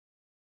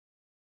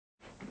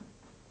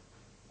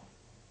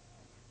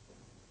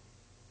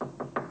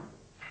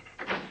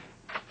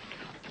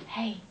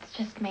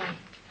just me.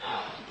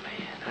 Oh,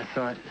 man,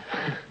 I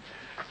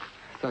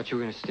thought you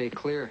were going to stay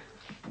clear.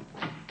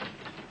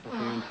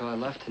 Nothing until I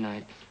left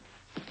tonight.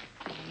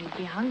 You'd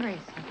be hungry,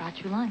 so I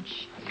brought you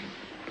lunch.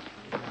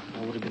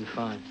 That would have been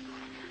fine.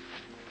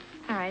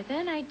 All right,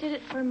 then I did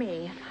it for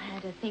me. If I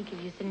had to think of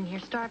you sitting here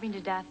starving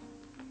to death,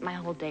 my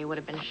whole day would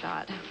have been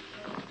shot.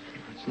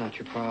 It's not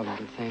your problem,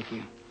 but thank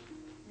you.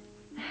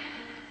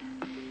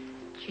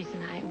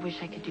 Jason, I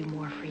wish I could do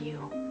more for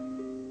you.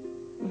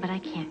 But I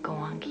can't go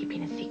on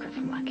keeping a secret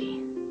from Lucky.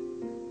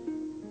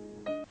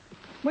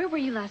 Where were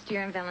you last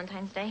year on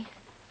Valentine's Day?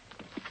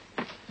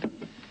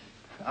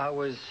 I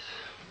was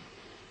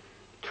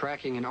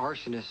tracking an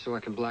arsonist so I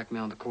can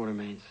blackmail the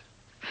Quartermains.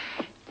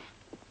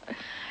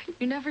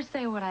 You never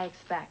say what I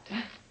expect.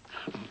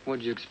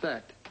 What'd you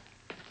expect?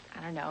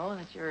 I don't know,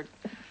 that you're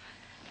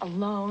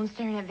alone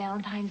staring at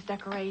Valentine's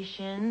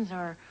decorations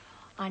or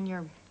on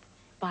your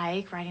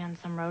bike riding on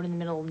some road in the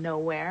middle of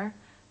nowhere,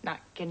 not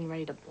getting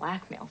ready to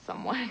blackmail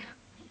someone.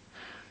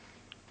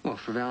 Well,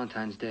 for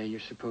Valentine's Day,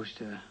 you're supposed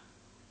to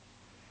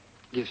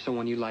give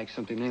someone you like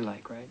something they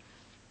like, right?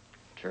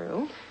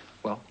 True.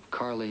 Well,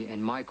 Carly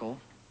and Michael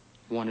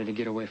wanted to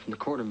get away from the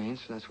Quartermains,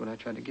 so that's what I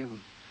tried to give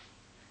them.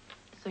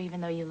 So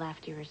even though you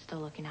left, you were still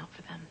looking out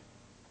for them?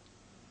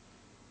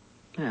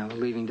 Yeah, well,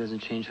 leaving doesn't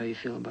change how you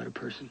feel about a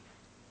person.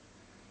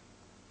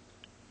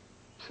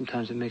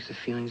 Sometimes it makes the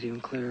feelings even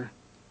clearer.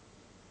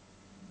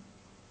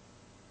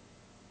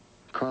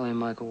 Carly and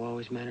Michael will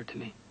always matter to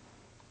me.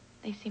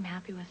 They seem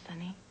happy with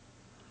Sonny.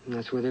 And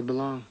that's where they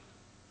belong.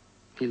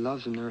 He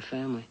loves them. They're a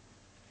family.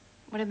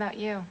 What about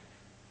you?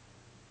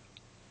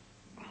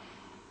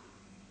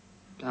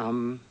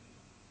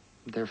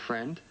 Their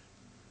friend.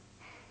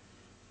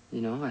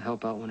 You know, I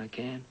help out when I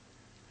can.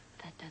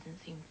 That doesn't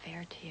seem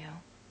fair to you.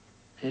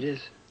 It is.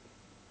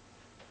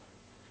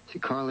 See,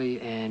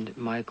 Carly and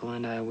Michael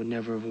and I would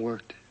never have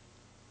worked.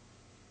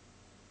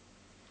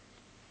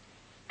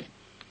 I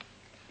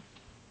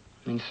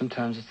mean,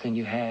 sometimes the thing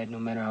you had, no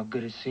matter how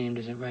good it seemed,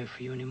 isn't right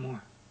for you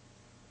anymore.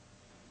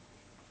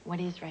 What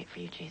is right for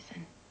you,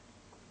 Jason?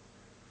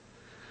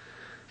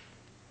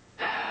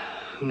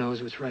 Who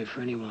knows what's right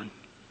for anyone?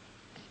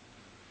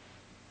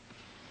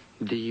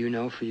 Do you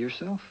know for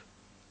yourself?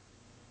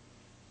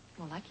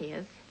 Well, Lucky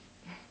is.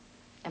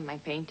 And my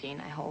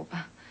painting, I hope.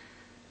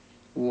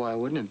 Why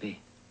wouldn't it be?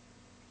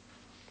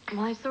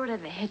 Well, I sort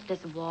of hit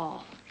this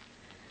wall.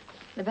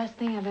 The best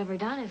thing I've ever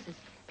done is this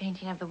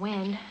painting of the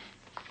wind.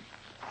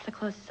 It's the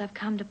closest I've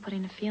come to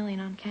putting a feeling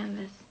on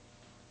canvas.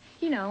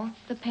 You know,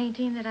 the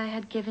painting that I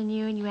had given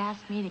you and you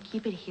asked me to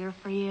keep it here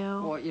for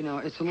you. Well, you know,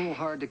 it's a little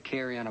hard to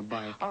carry on a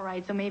bike. All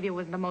right, so maybe it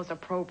was the most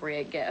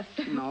appropriate gift.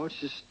 No, it's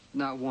just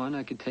not one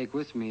I could take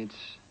with me.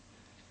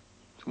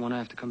 It's one I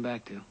have to come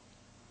back to.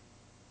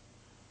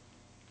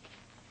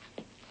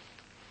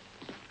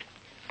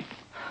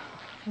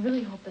 I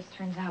really hope this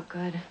turns out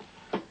good.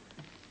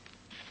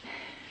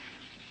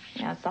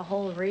 Yeah, it's the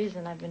whole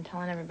reason I've been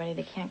telling everybody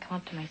they can't come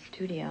up to my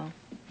studio.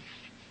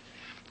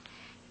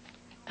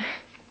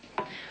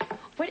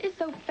 What is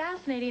so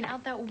fascinating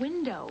out that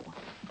window?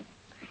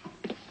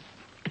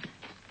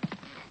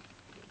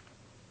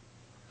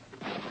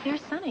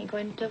 There's Sonny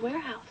going to the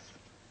warehouse.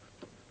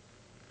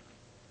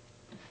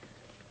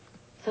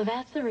 So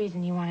that's the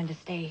reason you wanted to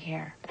stay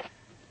here.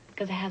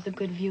 Because it has a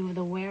good view of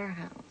the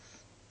warehouse.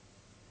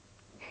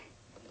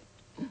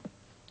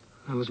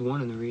 That was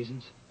one of the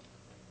reasons.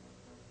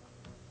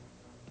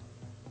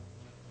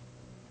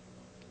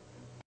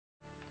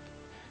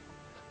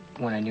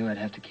 When I knew I'd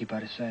have to keep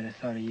out of sight, I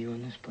thought of you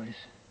in this place.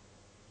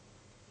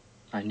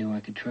 I knew I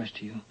could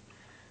trust you.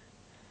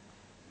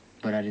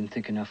 But I didn't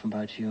think enough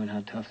about you and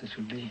how tough this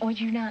would be. Would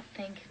you not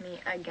thank me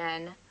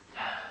again?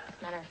 As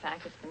a matter of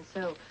fact, it's been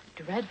so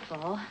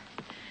dreadful.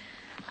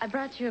 I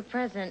brought you a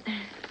present.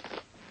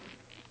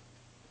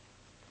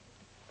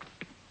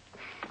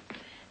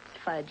 It's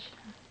fudge.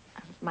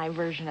 My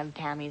version of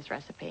Tammy's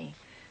recipe.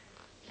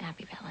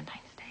 Happy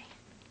Valentine's Day.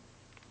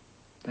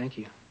 Thank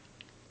you.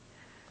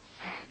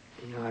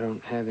 You know, I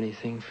don't have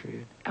anything for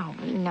you. Oh,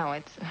 no,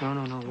 it's...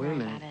 No, wait a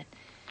minute. About it.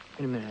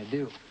 Wait a minute, I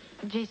do.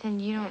 Jason,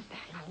 you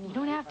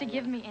don't have to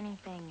give me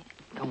anything.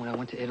 No, when I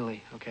went to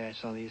Italy, okay, I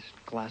saw these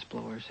glass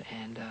blowers,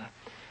 and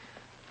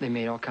they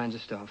made all kinds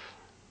of stuff.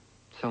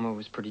 Some of it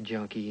was pretty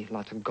junky,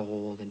 lots of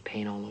gold and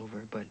paint all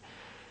over, but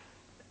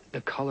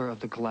the color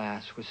of the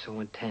glass was so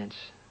intense.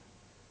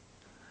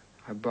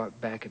 I brought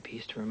back a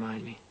piece to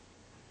remind me.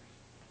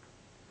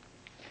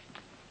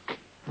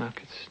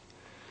 Look, it's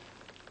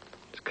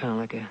kind of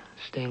like a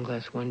stained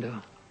glass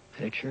window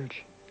at a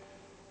church.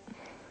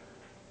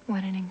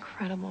 What an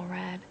incredible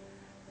red.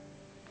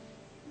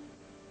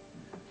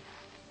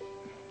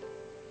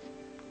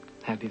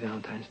 Happy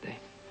Valentine's Day.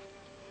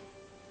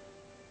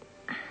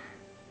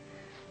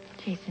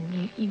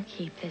 Jason, you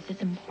keep this.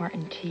 It's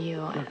important to you.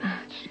 Look,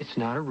 it's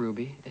not a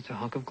ruby. It's a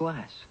hunk of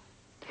glass.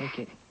 Take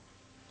it.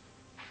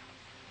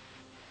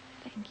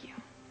 Thank you.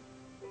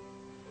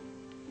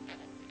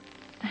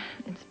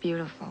 It's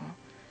beautiful.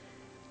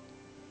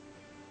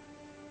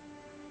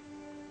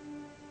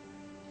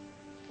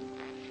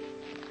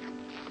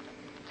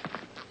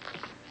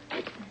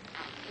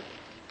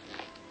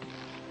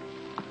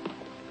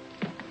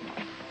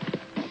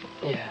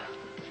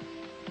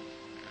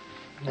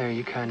 There,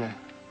 you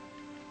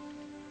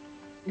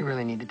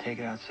really need to take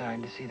it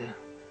outside to see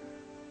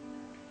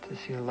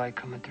the light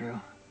coming through.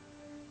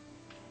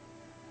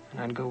 And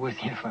I'd go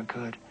with you if I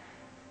could.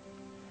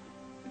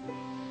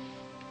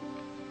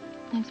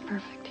 It's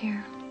perfect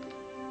here.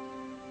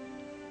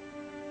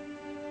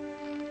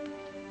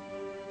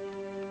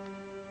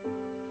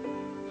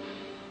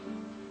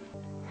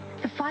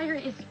 The fire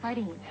is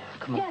spreading.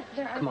 Come on. Yes,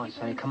 there are Come on,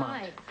 people Sonny, come out.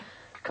 inside.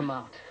 Come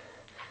out.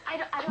 I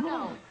don't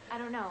know. I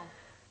don't know.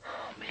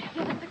 Oh, man.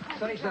 Yeah, that's a classic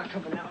Sonny's not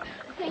truck. coming out.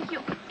 Thank you.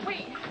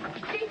 Wait.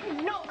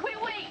 Jason, no.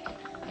 Wait.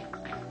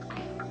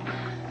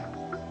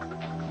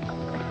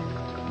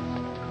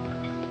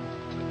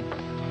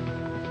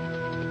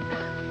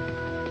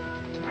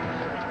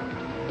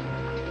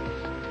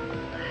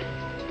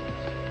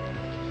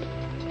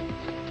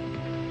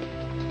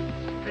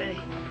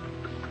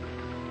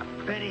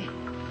 Betty,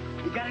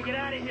 you gotta get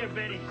out of here,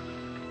 Betty.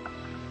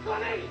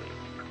 Sonny!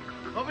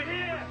 Over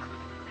here!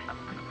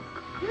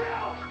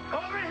 No!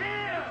 Over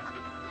here!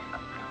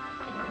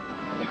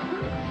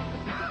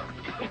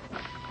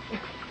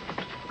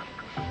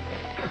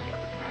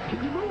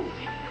 Can you move?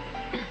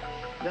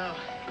 No.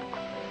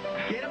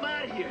 Get him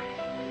out of here.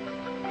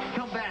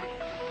 Come back.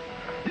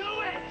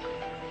 Do it!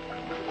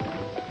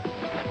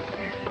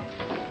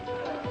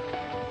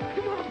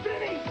 Come on,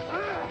 Benny!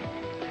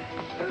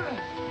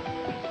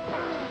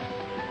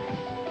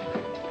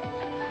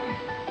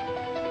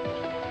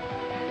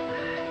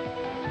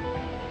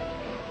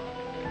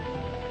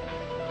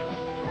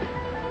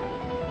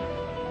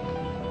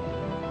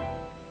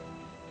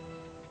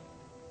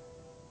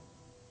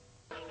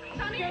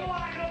 Get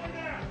alive over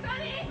there!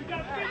 Sonny! We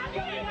got fish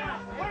coming out!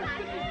 Where's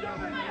Sonny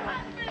coming? My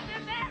husband's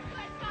in there!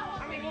 Let's go!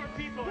 How many more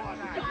people?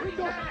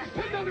 Window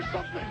or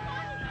something!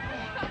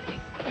 Sonny!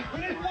 We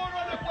need water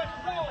on that west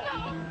wall!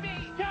 Help me!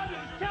 Kevin!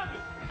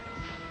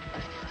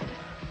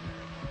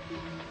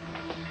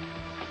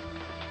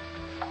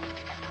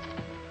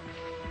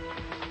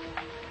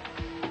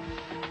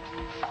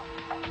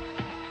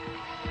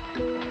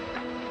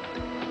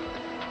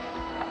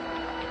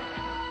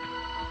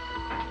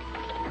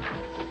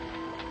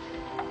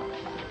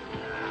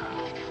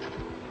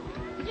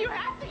 You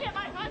have to get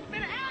my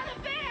husband out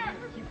of there!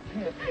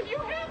 You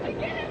have to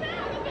get him out!